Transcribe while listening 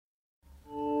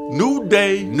New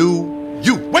day, new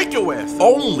you. Wake your ass.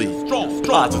 Only strong,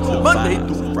 positive. Monday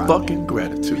through Friday. Fucking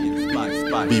gratitude.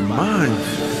 Be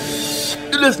mindful.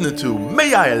 You're listening to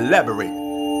May I Elaborate?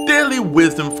 Daily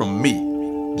wisdom from me,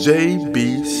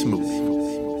 J.B. Smooth.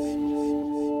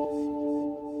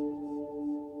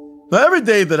 Now, every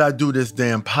day that I do this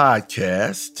damn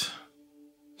podcast,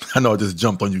 I know I just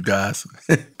jumped on you guys.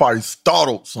 Probably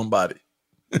startled somebody.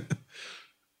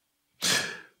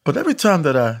 But every time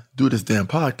that I do this damn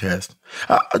podcast,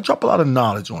 I drop a lot of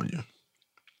knowledge on you.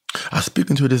 I speak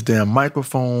into this damn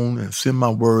microphone and send my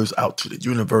words out to the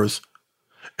universe,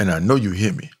 and I know you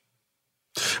hear me.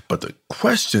 But the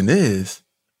question is,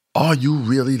 are you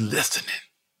really listening?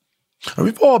 Now,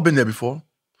 we've all been there before.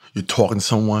 You're talking to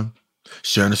someone,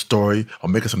 sharing a story, or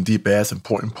making some deep-ass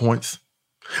important points.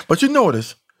 But you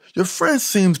notice, your friend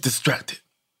seems distracted.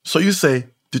 So you say,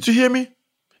 did you hear me?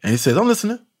 And he says, I'm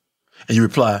listening. And you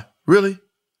reply, really?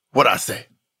 What'd I say?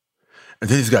 And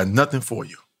then he's got nothing for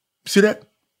you. See that?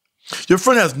 Your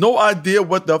friend has no idea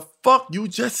what the fuck you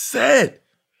just said.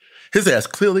 His ass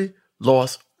clearly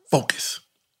lost focus.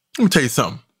 Let me tell you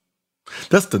something.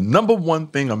 That's the number one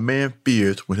thing a man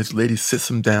fears when his lady sits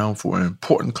him down for an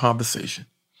important conversation.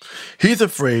 He's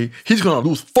afraid he's going to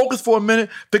lose focus for a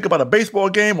minute, think about a baseball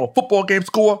game or football game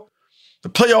score, the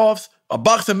playoffs, a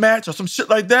boxing match or some shit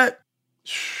like that.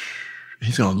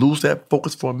 He's going to lose that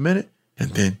focus for a minute, and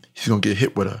then he's going to get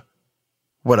hit with a,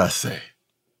 what I say.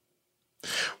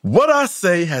 What I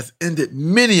say has ended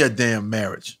many a damn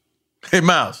marriage. Hey,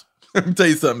 Miles, let me tell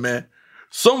you something, man.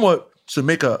 Someone should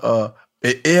make an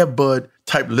earbud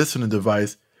type listening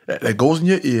device that goes in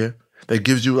your ear that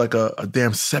gives you like a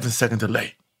damn 7-second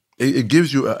delay. It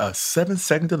gives you a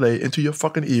 7-second delay into your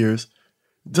fucking ears,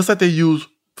 just like they use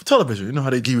for television. You know how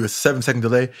they give you a 7-second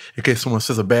delay in case someone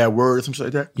says a bad word or something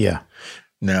like that? Yeah.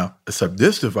 Now, except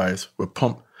this device will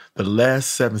pump the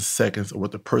last 7 seconds of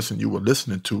what the person you were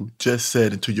listening to just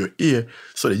said into your ear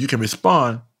so that you can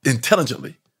respond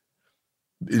intelligently.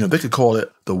 You know, they could call it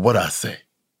the what I say,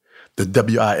 the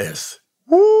WIS.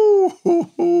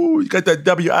 Woo, you got that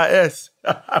WIS.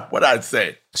 What I'd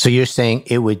say. So you're saying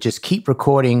it would just keep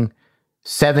recording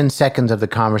 7 seconds of the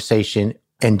conversation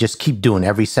and just keep doing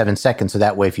every 7 seconds. So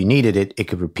that way, if you needed it, it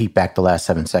could repeat back the last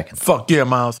 7 seconds. Fuck yeah,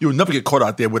 Miles. You'll never get caught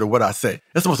out there with a what I say.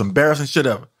 That's the most embarrassing shit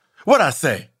ever. What I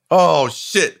say? Oh,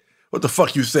 shit. What the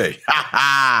fuck you say? Ha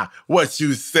ha. What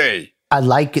you say? I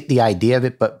like it, the idea of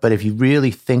it, but if you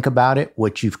really think about it,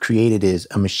 what you've created is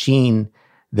a machine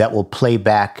that will play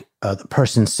back the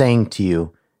person saying to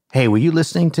you, hey, were you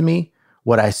listening to me?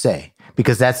 What I say?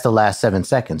 Because that's the last 7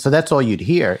 seconds. So that's all you'd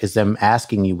hear is them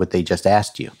asking you what they just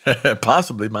asked you.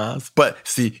 Possibly, Miles. But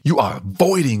see, you are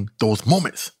avoiding those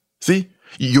moments. See,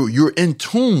 you're in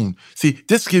tune. See,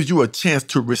 this gives you a chance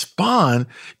to respond,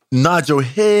 nod your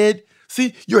head.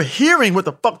 See, you're hearing what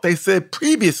the fuck they said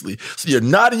previously. So you're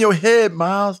nodding your head,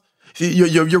 Miles. See,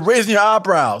 you're raising your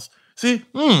eyebrows. See,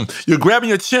 you're grabbing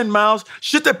your chin, Miles.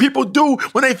 Shit that people do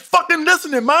when they fucking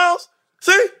listening, Miles.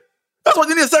 See, that's what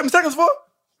you need 7 seconds for.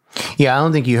 Yeah, I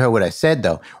don't think you heard what I said,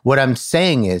 though. What I'm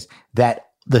saying is that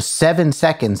the 7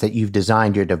 seconds that you've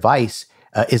designed your device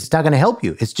is not going to help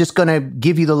you. It's just going to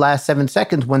give you the last 7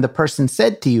 seconds when the person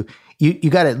said to you, you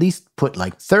got to at least put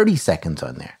like 30 seconds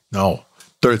on there. No,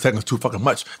 30 seconds too fucking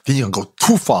much. Then you're going to go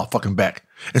too far fucking back.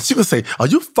 And she would say, are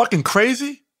you fucking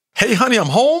crazy? Hey, honey, I'm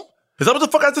home? Is that what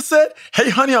the fuck I just said? Hey,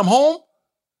 honey, I'm home?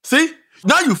 See?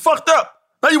 Now you fucked up.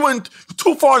 Now you went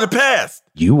too far in the past.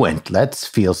 You went, that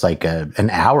feels like an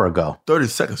hour ago. 30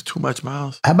 seconds, too much,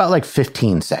 Miles. How about like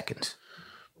 15 seconds?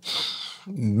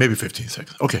 Maybe 15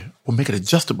 seconds. Okay, we'll make it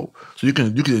adjustable. So you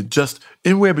can adjust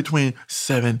anywhere between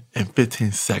 7 and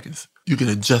 15 seconds. You can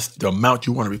adjust the amount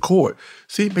you want to record.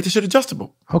 See, make this shit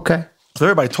adjustable. Okay. So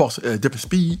everybody talks at a different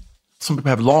speed. Some people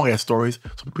have long-ass stories.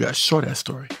 Some people got short-ass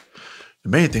story. The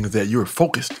main thing is that you're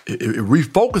focused. It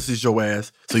refocuses your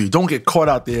ass so you don't get caught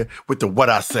out there with the what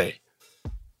I say.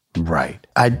 Right.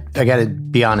 I got to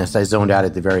be honest, I zoned out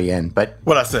at the very end, but...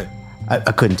 What I say?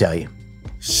 I couldn't tell you.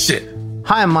 Shit.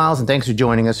 Hi, I'm Miles, and thanks for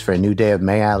joining us for a new day of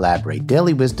May I Elaborate,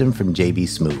 Daily Wisdom from JB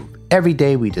Smooth. Every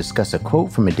day we discuss a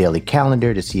quote from a daily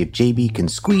calendar to see if JB can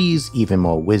squeeze even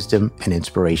more wisdom and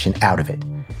inspiration out of it.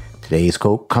 Today's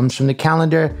quote comes from the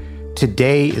calendar.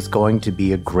 Today is going to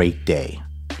be a great day.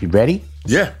 You ready?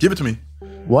 Yeah, give it to me.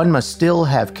 One must still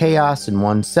have chaos in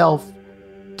oneself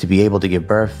to be able to give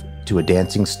birth to a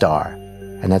dancing star.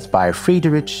 And that's by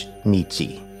Friedrich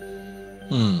Nietzsche.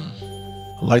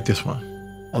 I like this one.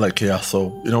 I like chaos.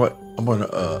 So, you know what? I'm going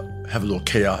to have a little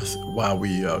chaos while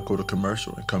we go to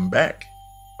commercial and come back.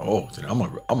 Oh, then I'm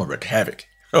gonna wreak havoc.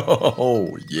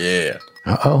 Oh, yeah.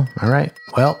 Uh-oh. All right.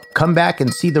 Well, come back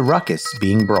and see the ruckus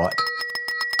being brought.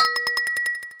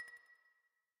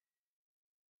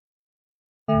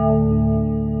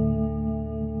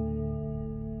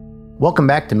 Welcome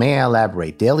back to May I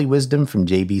Elaborate, Daily Wisdom from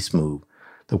J.B. Smoove.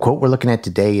 The quote we're looking at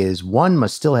today is, one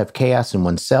must still have chaos in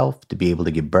oneself to be able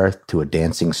to give birth to a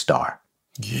dancing star.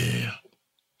 Yeah.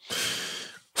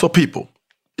 So people,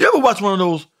 you ever watch one of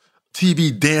those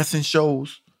TV dancing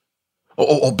shows?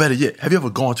 Or better yet, have you ever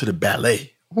gone to the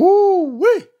ballet?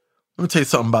 Woo-wee. Let me tell you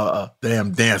something about a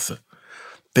damn dancer.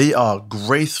 They are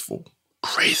graceful.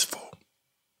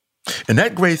 And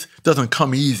that grace doesn't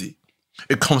come easy.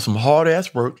 It comes from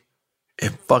hard-ass work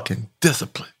and fucking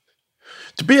discipline.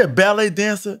 To be a ballet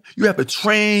dancer, you have to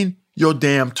train your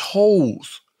damn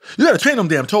toes. You got to train them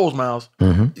damn toes, Miles.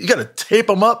 Mm-hmm. You got to tape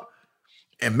them up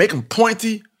and make them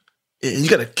pointy. And you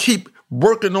got to keep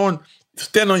working on,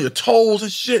 standing on your toes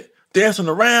and shit, dancing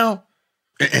around.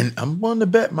 And I'm willing to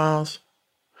bet, Miles,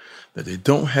 that they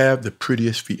don't have the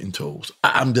prettiest feet and toes.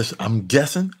 I'm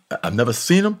guessing. I've never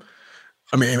seen them.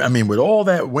 I mean, with all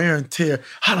that wear and tear,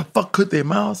 how the fuck could they,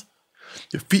 Miles?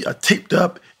 Your feet are taped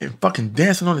up and fucking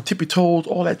dancing on the tippy toes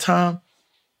all that time.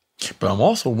 But I'm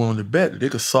also willing to bet that they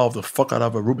could solve the fuck out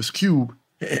of a Rubik's Cube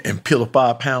and peel a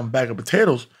 5-pound bag of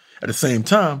potatoes at the same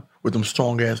time with them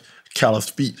strong-ass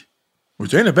calloused feet,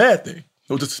 which ain't a bad thing.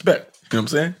 No disrespect. You know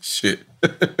what I'm saying? Shit.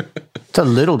 It's a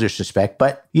little disrespect,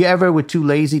 but you ever were too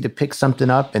lazy to pick something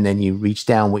up and then you reach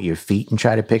down with your feet and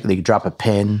try to pick it? Like you drop a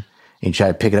pen and you try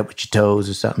to pick it up with your toes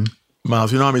or something?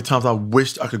 Miles, you know how many times I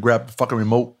wished I could grab the fucking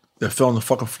remote that fell on the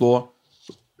fucking floor?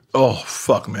 Oh,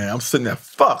 fuck, man. I'm sitting there.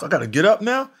 Fuck, I gotta get up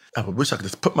now? I wish I could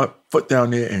just put my foot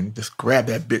down there and just grab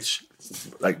that bitch.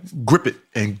 Like, grip it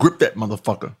and grip that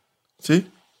motherfucker. See?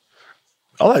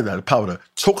 I like that, the power to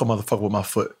choke a motherfucker with my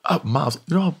foot. Miles,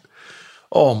 you know,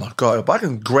 oh my God, if I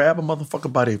can grab a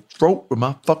motherfucker by their throat with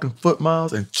my fucking foot,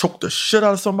 Miles, and choke the shit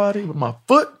out of somebody with my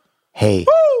foot. Hey,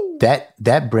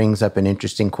 that brings up an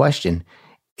interesting question.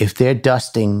 If they're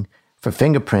dusting for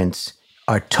fingerprints,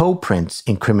 are toe prints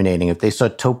incriminating if they saw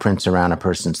toe prints around a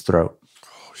person's throat?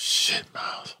 Oh, shit,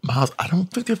 Miles. Miles, I don't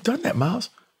think they've done that,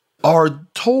 Miles. Are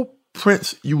toe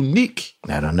prints unique?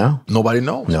 I don't know. Nobody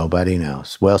knows. Nobody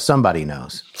knows. Well, somebody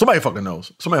knows. Somebody fucking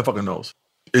knows.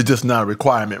 It's just not a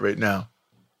requirement right now.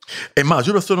 Hey, Miles,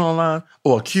 you ever stood on a line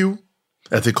or a queue,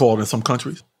 as they call it in some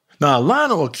countries? Now, a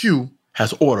line or a queue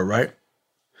has order, right?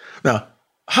 Now,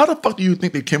 how the fuck do you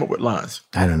think they came up with lines?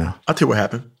 I don't know. I'll tell you what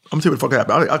happened. I'm going to tell you what the fuck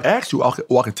happened. I can ask you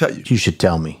or I can tell you. You should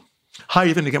tell me. How do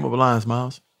you think they came up with lines,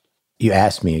 Miles? You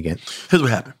asked me again. Here's what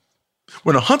happened.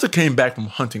 When a hunter came back from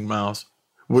hunting, Miles,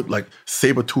 with like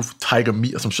saber-toothed tiger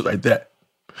meat or some shit like that,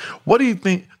 what do you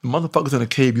think the motherfuckers in the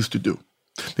cave used to do?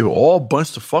 They were all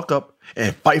bunched the fuck up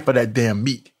and fight for that damn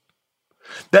meat.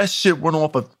 That shit went on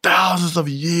for thousands of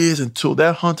years until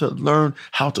that hunter learned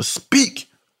how to speak.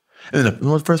 And then, you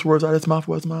know what the first words out of his mouth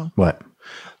was, Miles? What?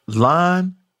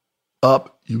 Line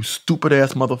up, you stupid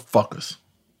ass motherfuckers.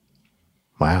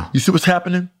 Wow. You see what's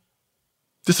happening?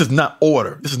 This is not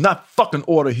order. This is not fucking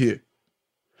order here.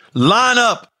 Line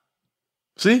up.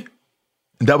 See?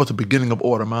 And that was the beginning of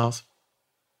order, Miles.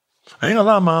 I ain't gonna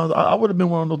lie, Miles. I would have been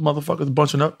one of those motherfuckers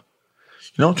bunching up,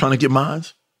 you know, trying to get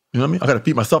mines. You know what I mean? I gotta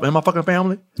feed myself and my fucking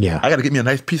family. Yeah. I gotta get me a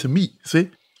nice piece of meat, see?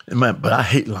 And man, but I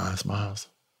hate lines, Miles.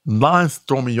 Lines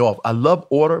throw me off. I love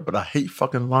order, but I hate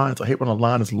fucking lines. I hate when a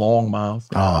line is long, Miles.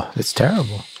 Oh, it's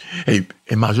terrible. Hey,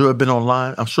 Miles, you ever been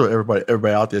online? I'm sure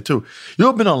everybody out there too. You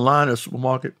ever been online at a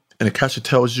supermarket and the cashier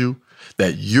tells you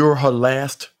that you're her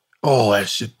last? Oh, that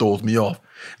shit throws me off.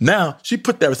 Now, she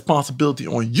put that responsibility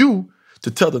on you to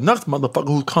tell the next motherfucker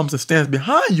who comes and stands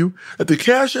behind you that the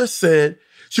cashier said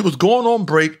she was going on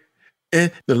break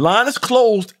and the line is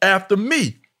closed after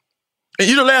me. And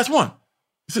you're the last one.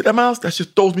 You see that, Miles? That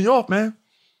shit throws me off, man.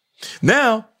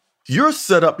 Now, you're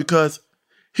set up because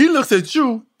he looks at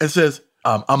you and says,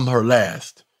 I'm her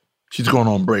last. She's going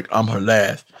on break. I'm her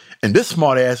last. And this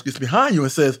smart ass gets behind you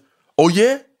and says, oh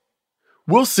yeah?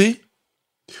 We'll see.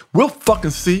 We'll fucking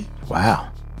see.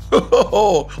 Wow.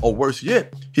 Or worse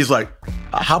yet, he's like,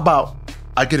 how about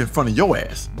I get in front of your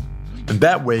ass? And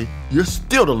that way, you're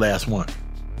still the last one.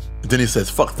 And then he says,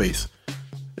 fuckface.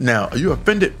 Now, are you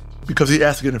offended because he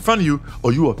asked to get in front of you,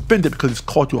 or are you offended because he's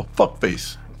called you a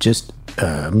fuckface?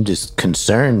 I'm just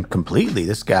concerned completely.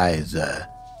 This guy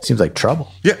seems like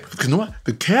trouble. Yeah, because you know what?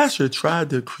 The cashier tried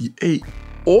to create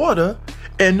order,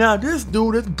 and now this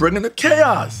dude is bringing the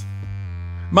chaos.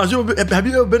 Miles, have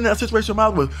you ever been in that situation,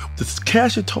 Miles, where the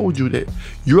cashier told you that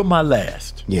you're my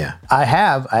last? Yeah, I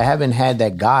have. I haven't had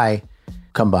that guy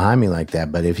come behind me like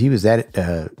that, but if he was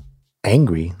that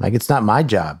angry, like it's not my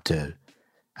job to,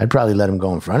 I'd probably let him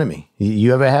go in front of me.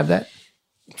 You ever have that?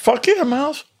 Fuck yeah,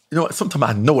 Miles. You know what? Sometimes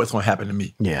I know it's going to happen to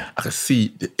me. Yeah. I can see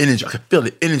the energy. I can feel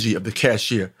the energy of the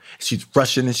cashier. She's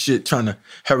rushing and shit, trying to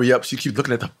hurry up. She keeps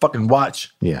looking at the fucking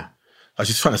watch. Yeah. Like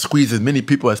she's trying to squeeze as many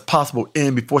people as possible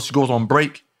in before she goes on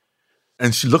break.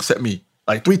 And she looks at me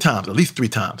like 3 times, at least 3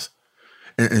 times.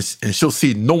 And she'll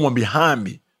see no one behind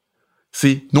me.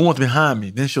 See, no one's behind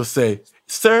me. Then she'll say,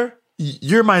 sir,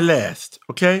 you're my last,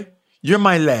 okay? You're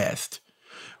my last.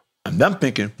 And I'm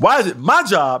thinking, why is it my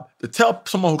job to tell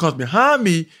someone who comes behind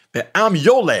me that I'm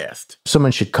your last?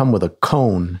 Someone should come with a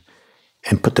cone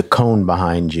and put the cone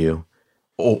behind you.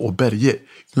 Or better yet,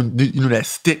 you know that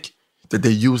stick that they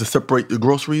use to separate the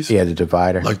groceries? Yeah, the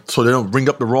divider. Like, so they don't ring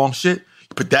up the wrong shit?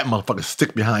 You put that motherfucking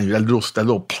stick behind you, that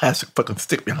little plastic fucking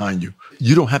stick behind you.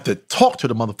 You don't have to talk to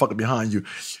the motherfucker behind you.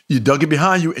 They'll get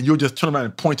behind you and you'll just turn around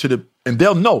and point to and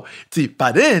they'll know. See,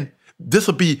 by then, this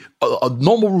will be a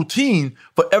normal routine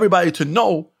for everybody to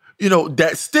know,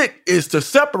 that stick is to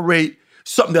separate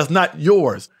something that's not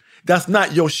yours. That's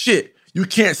not your shit. You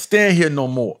can't stand here no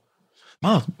more.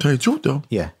 Miles, tell you the truth though.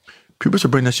 Yeah. People should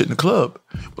bring that shit in the club.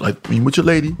 Like, when you're with your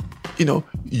lady, you don't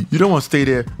want to stay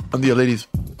there under your lady's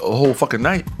a whole fucking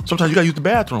night. Sometimes you gotta use the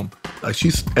bathroom. Like,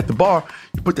 she's at the bar,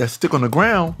 you put that stick on the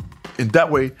ground, and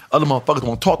that way other motherfuckers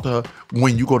won't talk to her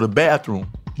when you go to the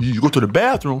bathroom. You go to the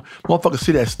bathroom, motherfuckers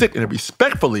see that stick and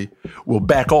respectfully will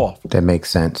back off. That makes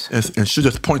sense. And she'll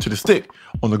just point to the stick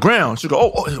on the ground. She'll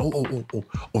go,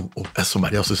 oh, that's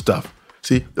somebody else's stuff.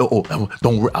 See?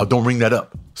 Don't ring that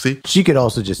up. See? She could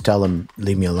also just tell him,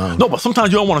 leave me alone. No, but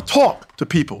sometimes you don't want to talk to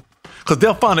people because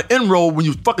they'll find an inroad when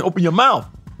you fucking open your mouth.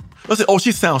 They'll say, oh,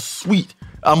 she sounds sweet.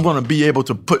 I'm going to be able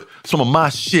to put some of my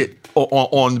shit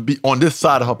on this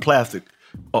side of her plastic,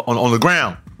 on the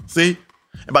ground. See?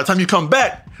 And by the time you come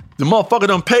back, the motherfucker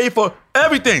done paid for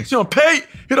everything. He done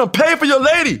paid for your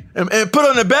lady and put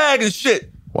her in the bag and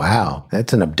shit. Wow,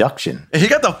 that's an abduction. And he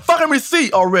got the fucking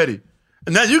receipt already.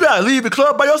 And now you gotta leave the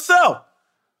club by yourself.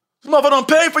 This motherfucker done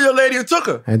paid for your lady and took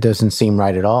her. That doesn't seem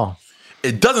right at all.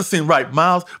 It doesn't seem right,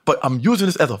 Miles, but I'm using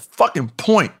this as a fucking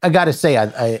point. I gotta say,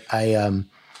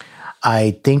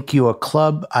 I think your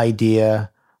club idea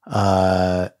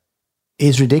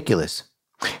is ridiculous.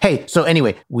 Hey, so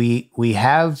anyway, we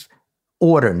have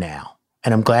order now,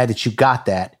 and I'm glad that you got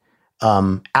that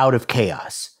out of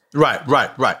chaos. Right.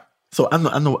 So I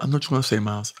know what you're gonna say,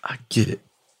 Miles. I get it.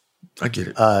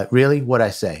 Really? What'd I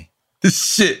say?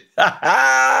 Shit.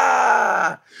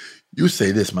 You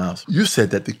say this, Miles. You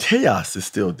said that the chaos is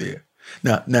still there.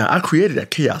 Now I created that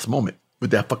chaos moment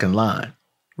with that fucking line,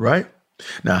 right?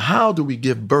 Now, how do we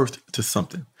give birth to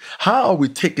something? How are we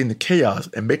taking the chaos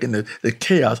and making the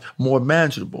chaos more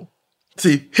manageable?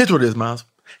 See, here's what it is, Miles.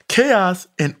 Chaos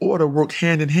and order work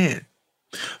hand in hand.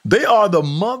 They are the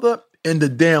mother and the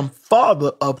damn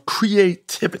father of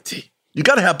creativity. You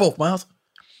gotta have both, Miles.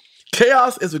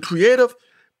 Chaos is a creative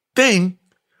thing,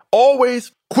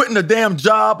 always quitting a damn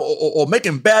job or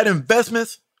making bad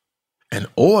investments. And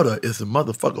order is the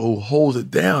motherfucker who holds it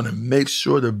down and makes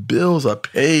sure the bills are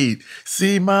paid.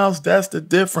 See, Miles, that's the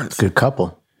difference. Good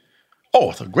couple.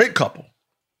 Oh, it's a great couple.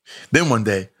 Then one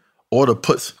day, order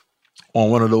puts on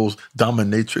one of those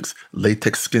dominatrix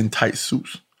latex skin tight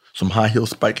suits, some high heel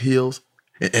spike heels,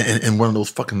 and one of those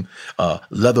fucking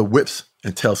leather whips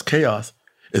and tells Chaos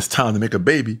it's time to make a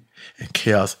baby. And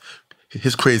Chaos,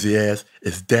 his crazy ass,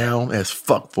 is down as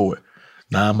fuck for it.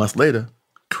 9 months later,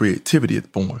 creativity is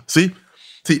born. See,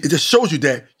 it just shows you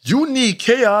that you need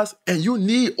chaos and you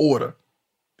need order.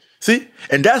 See,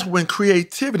 and that's when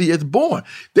creativity is born.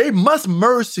 They must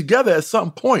merge together at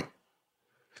some point.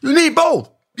 You need both.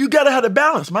 You gotta have the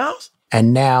balance, Miles.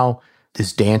 And now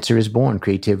this dancer is born.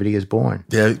 Creativity is born.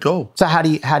 There you go. So how do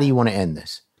you want to end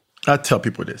this? I tell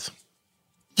people this.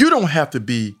 You don't have to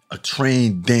be a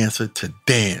trained dancer to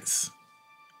dance.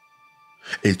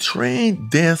 A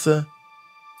trained dancer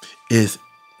is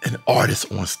an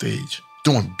artist on stage,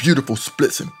 doing beautiful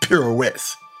splits and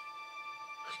pirouettes.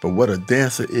 But what a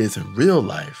dancer is in real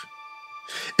life,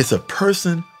 it's a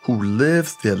person who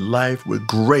lives their life with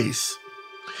grace,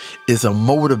 is a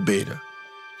motivator,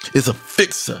 is a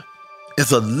fixer,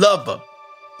 is a lover,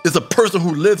 is a person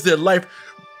who lives their life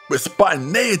with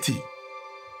spontaneity.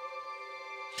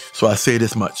 So I say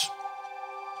this much.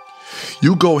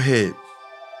 You go ahead,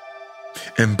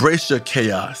 embrace your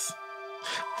chaos,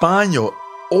 find your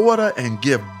order and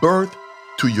give birth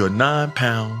to your 9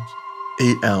 pounds,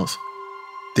 8 ounce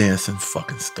dancing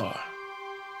fucking star.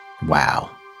 Wow.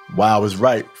 Wow is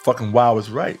right. Fucking wow is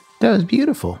right. That was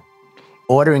beautiful.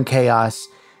 Order and Chaos,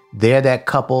 they're that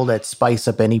couple that spice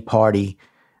up any party.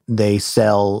 They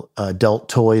sell adult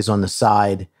toys on the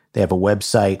side. They have a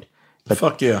website.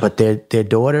 Fuck yeah. But their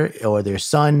daughter or their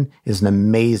son is an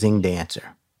amazing dancer.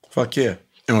 Fuck yeah.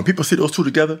 And when people see those two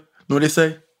together, you know what they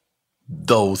say?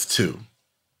 Those two.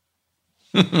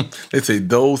 They say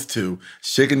those two,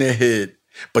 shaking their head,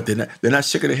 but they're not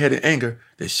shaking their head in anger.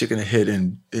 They're shaking their head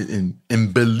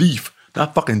in belief,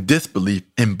 not fucking disbelief,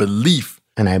 in belief.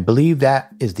 And I believe that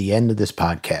is the end of this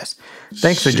podcast.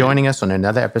 Thanks for joining us on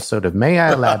another episode of May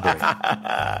I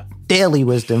Elaborate? Daily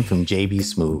Wisdom from JB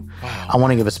Smooth. I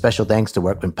want to give a special thanks to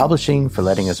Workman Publishing for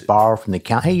letting us borrow from the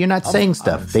account. Hey, you're not saying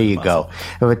stuff. There you go.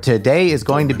 But today is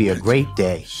going to be a great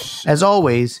day. As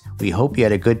always, we hope you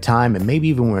had a good time and maybe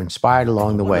even were inspired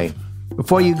along the way.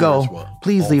 Before you go,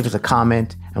 please leave us a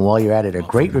comment, and while you're at it, a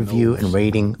great review and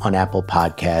rating on Apple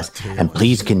Podcasts. And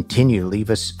please continue to leave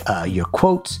us your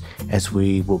quotes, as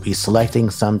we will be selecting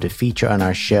some to feature on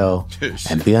our show.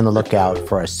 And be on the lookout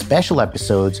for our special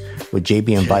episodes where JB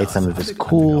invites some of his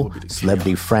cool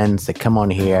celebrity friends to come on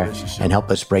here and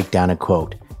help us break down a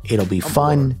quote. It'll be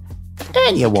fun,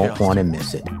 and you won't want to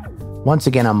miss it. Once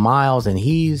again, I'm Miles, and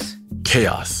he's...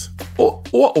 Chaos. Or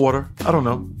order. I don't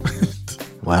know.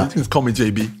 Well, just call me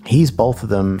JB. He's both of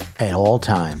them at all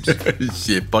times.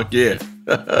 Shit, fuck yeah.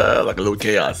 Like a little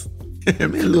chaos. A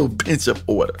little pinch of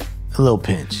order. A little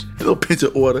pinch. A little pinch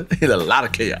of order and a lot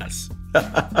of chaos.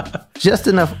 Just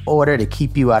enough order to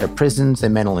keep you out of prisons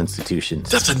and mental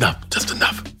institutions. Just enough. Just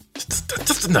enough.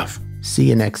 Just enough. See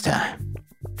you next time.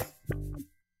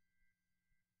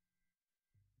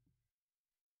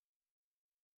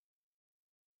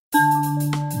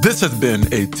 This has been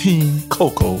a Team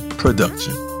Coco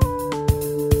production.